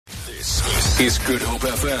This is Good Hope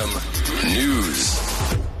FM News.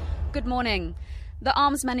 Good morning. The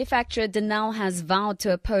arms manufacturer DENEL has vowed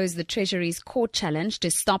to oppose the Treasury's court challenge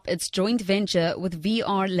to stop its joint venture with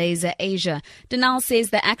VR Laser Asia. DENEL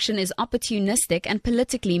says the action is opportunistic and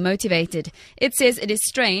politically motivated. It says it is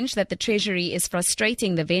strange that the Treasury is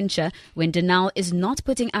frustrating the venture when DENEL is not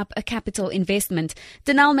putting up a capital investment.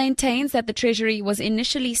 DENEL maintains that the Treasury was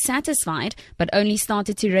initially satisfied but only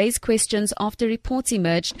started to raise questions after reports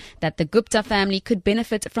emerged that the Gupta family could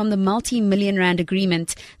benefit from the multi-million rand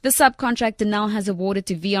agreement. The subcontract DENEL has awarded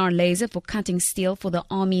to VR Laser for cutting steel for the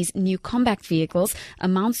Army's new combat vehicles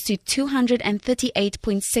amounts to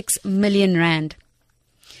 238.6 million rand.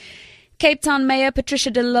 Cape Town Mayor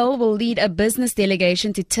Patricia de Lille will lead a business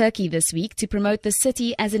delegation to Turkey this week to promote the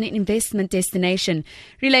city as an investment destination.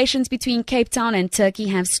 Relations between Cape Town and Turkey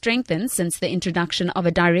have strengthened since the introduction of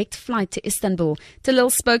a direct flight to Istanbul. De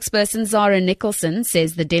Lille spokesperson Zara Nicholson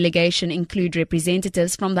says the delegation include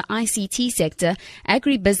representatives from the ICT sector,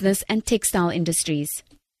 agribusiness and textile industries.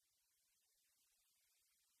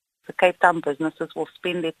 The Cape Town businesses will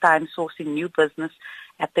spend their time sourcing new business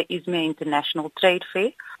at the Izmir International Trade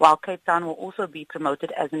Fair, while Cape Town will also be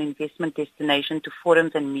promoted as an investment destination to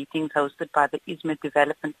forums and meetings hosted by the Izmir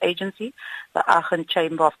Development Agency, the Aachen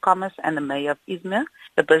Chamber of Commerce and the Mayor of Izmir.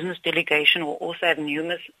 The business delegation will also have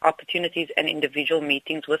numerous opportunities and individual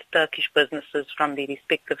meetings with Turkish businesses from their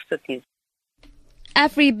respective cities.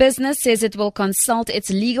 Agribusiness says it will consult its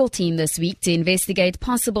legal team this week to investigate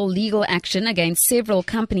possible legal action against several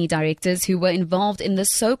company directors who were involved in the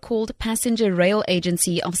so-called Passenger Rail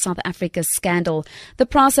Agency of South Africa scandal. The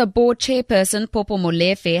PRASA board chairperson, Popo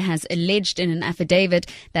Molefe, has alleged in an affidavit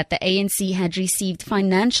that the ANC had received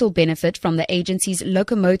financial benefit from the agency's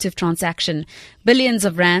locomotive transaction. Billions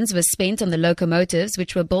of rands were spent on the locomotives,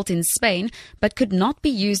 which were built in Spain, but could not be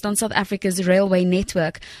used on South Africa's railway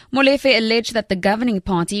network. Molefe alleged that the governing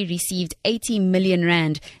party received 80 million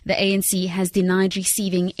rand. The ANC has denied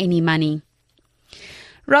receiving any money.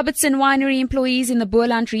 Robertson Winery employees in the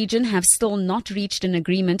Boerland region have still not reached an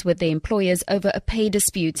agreement with their employers over a pay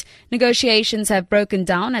dispute. Negotiations have broken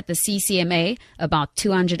down at the CCMA. About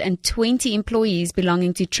 220 employees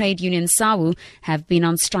belonging to trade union SAWU have been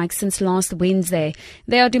on strike since last Wednesday.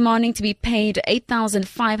 They are demanding to be paid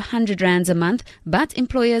 8,500 rands a month, but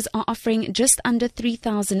employers are offering just under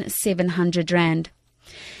 3,700 rand.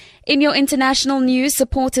 In your international news,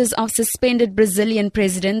 supporters of suspended Brazilian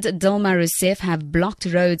President Dilma Rousseff have blocked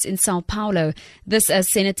roads in Sao Paulo. This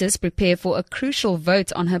as senators prepare for a crucial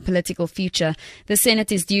vote on her political future. The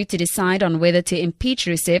Senate is due to decide on whether to impeach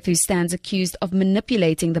Rousseff, who stands accused of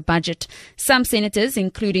manipulating the budget. Some senators,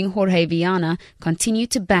 including Jorge Viana, continue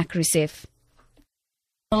to back Rousseff.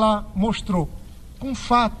 Ela mostrou com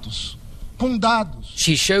fatos.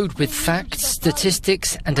 She showed with facts,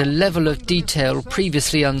 statistics and a level of detail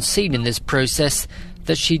previously unseen in this process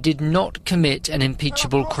that she did not commit an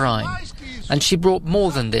impeachable crime. And she brought more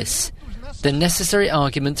than this, the necessary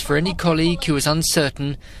arguments for any colleague who is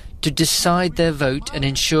uncertain to decide their vote and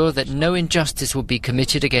ensure that no injustice will be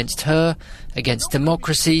committed against her, against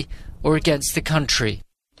democracy or against the country.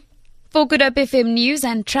 For Good Hope FM News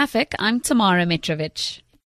and Traffic, I'm Tamara Mitrovic.